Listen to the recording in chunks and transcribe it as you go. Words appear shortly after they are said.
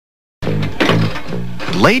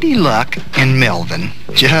Lady Luck and Melvin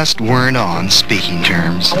just weren't on speaking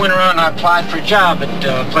terms. I went around and I applied for a job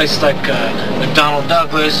at places like McDonnell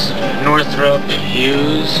Douglas, Northrop,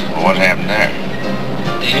 Hughes. Well, what happened there?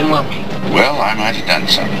 They didn't want me. Well, I might have done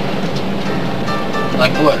something.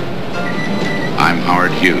 Like what? I'm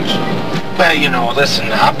Howard Hughes. Well, you know, listen,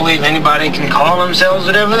 I believe anybody can call themselves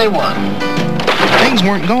whatever they want. Things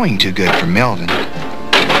weren't going too good for Melvin.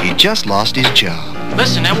 He just lost his job.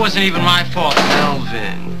 Listen, that wasn't even my fault.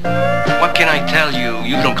 Melvin, what can I tell you?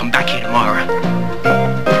 You don't come back here tomorrow.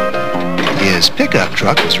 His pickup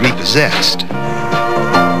truck was repossessed.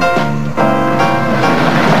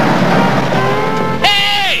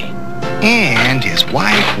 Hey! And his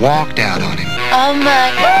wife walked out on him. Oh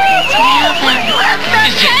my God, it's Melvin.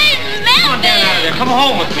 Hey, Melvin! Come on down out of there. Come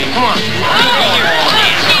home with me. Come on.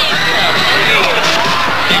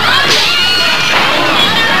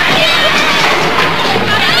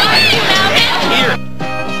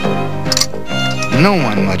 No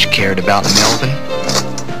one much cared about Melvin.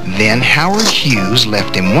 Then Howard Hughes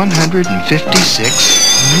left him $156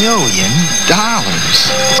 million.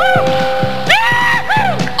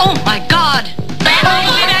 Oh my God!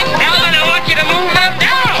 Melvin, I want you to move them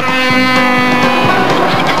down!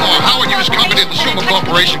 Howard Hughes Company, the Suma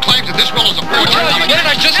Corporation, claims that this will is a fortune. I'm going to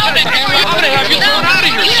have you thrown out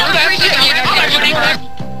of here, sir. That's it.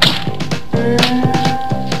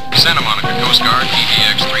 Santa Monica Coast Guard,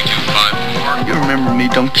 EDX 3254. You remember me,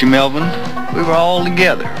 don't you, Melvin? We were all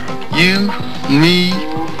together. You, me,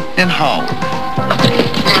 and Howard.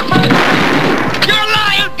 You're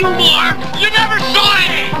lying, Dumore! You never saw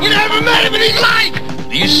him! You never met him in his life!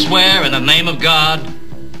 Do you swear in the name of God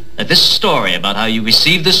that this story about how you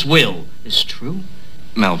received this will is true?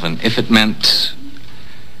 Melvin, if it meant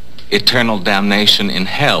eternal damnation in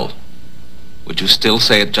hell, would you still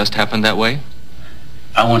say it just happened that way?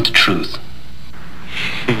 I want the truth.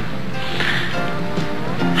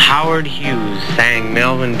 Howard Hughes sang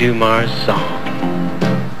Melvin Dumar's song.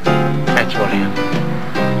 That's what happened.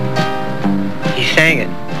 He sang it.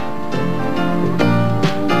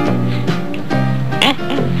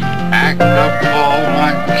 Pack up all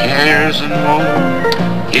my cares and woe.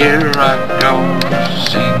 Here I go,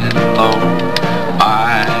 singing low.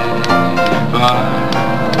 Bye, bye,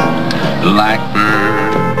 blackbird.